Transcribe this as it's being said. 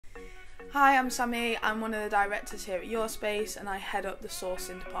Hi, I'm Sammy. I'm one of the directors here at Your Space and I head up the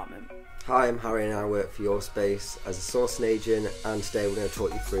sourcing department. Hi, I'm Harry and I work for Your Space as a sourcing agent, and today we're going to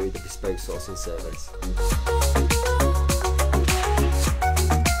talk you through the bespoke sourcing service.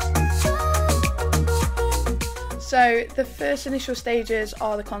 So the first initial stages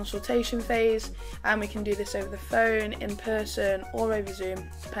are the consultation phase, and we can do this over the phone, in person or over Zoom,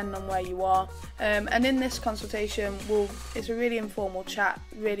 depending on where you are. And in this consultation, it's a really informal chat,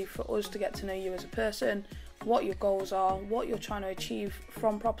 really for us to get to know you as a person, what your goals are, what you're trying to achieve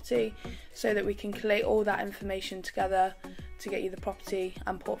from property, so that we can collate all that information together to get you the property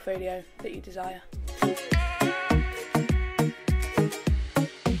and portfolio that you desire.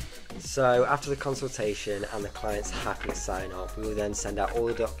 So after the consultation and the client's happy to sign off, we will then send out all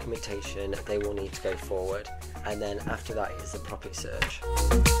the documentation they will need to go forward, and then after that is the property search.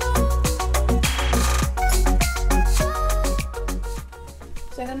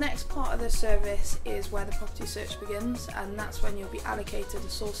 So the next part of the service is where the property search begins, and that's when you'll be allocated a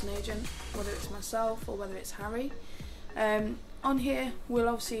sourcing agent, whether it's myself or whether it's Harry. On here we'll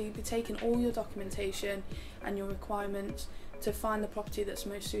obviously be taking all your documentation and your requirements to find the property that's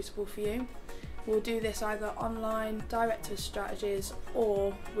most suitable for you. We'll do this either online, direct to strategies,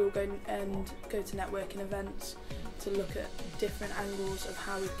 or we'll go to networking events to look at different angles of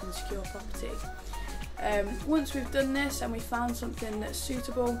how we can secure property. Once we've done this and we found something that's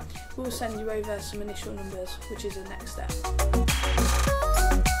suitable, we'll send you over some initial numbers, which is the next step.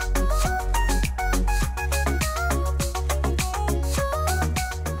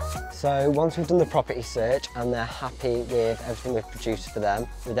 So once we've done the property search and they're happy with everything we've produced for them,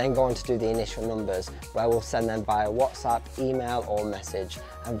 we then go on to do the initial numbers, where we'll send them via WhatsApp, email or message,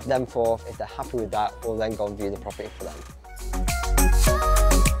 and then forth, if they're happy with that, we'll then go and view the property for them.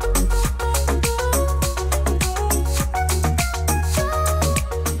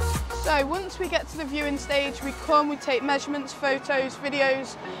 So once we get to the viewing stage, we take measurements, photos,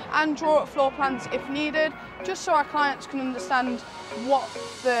 videos and draw up floor plans if needed, just so our clients can understand what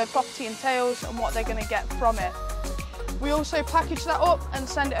the property entails and what they're going to get from it. We also package that up and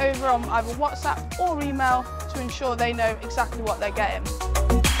send it over on either WhatsApp or email to ensure they know exactly what they're getting.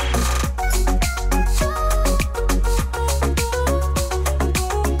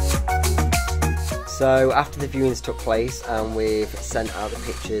 So after the viewings took place and we've sent out the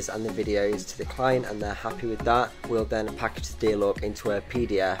pictures and the videos to the client and they're happy with that, we'll then package the deal up into a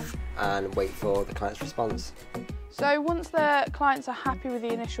PDF and wait for the client's response. So once the clients are happy with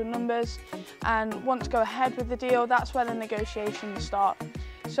the initial numbers and want to go ahead with the deal, that's where the negotiations start.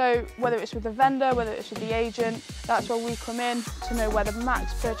 So whether it's with the vendor, whether it's with the agent, that's where we come in to know where the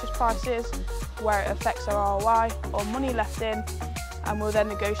max purchase price is, where it affects their ROI or money left in, and we'll then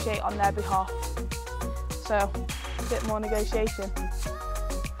negotiate on their behalf. So, a bit more negotiation.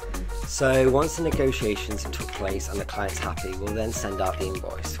 So once the negotiations took place and the client's happy, we'll then send out the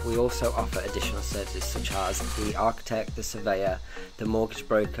invoice. We also offer additional services such as the architect, the surveyor, the mortgage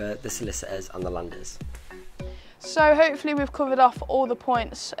broker, the solicitors and the lenders. So hopefully we've covered off all the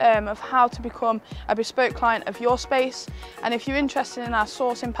points of how to become a bespoke client of Your Space, and if you're interested in our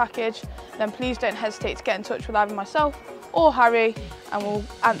sourcing package, then please don't hesitate to get in touch with either myself or Harry and we'll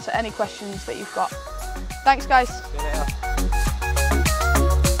answer any questions that you've got. Thanks guys. See you later.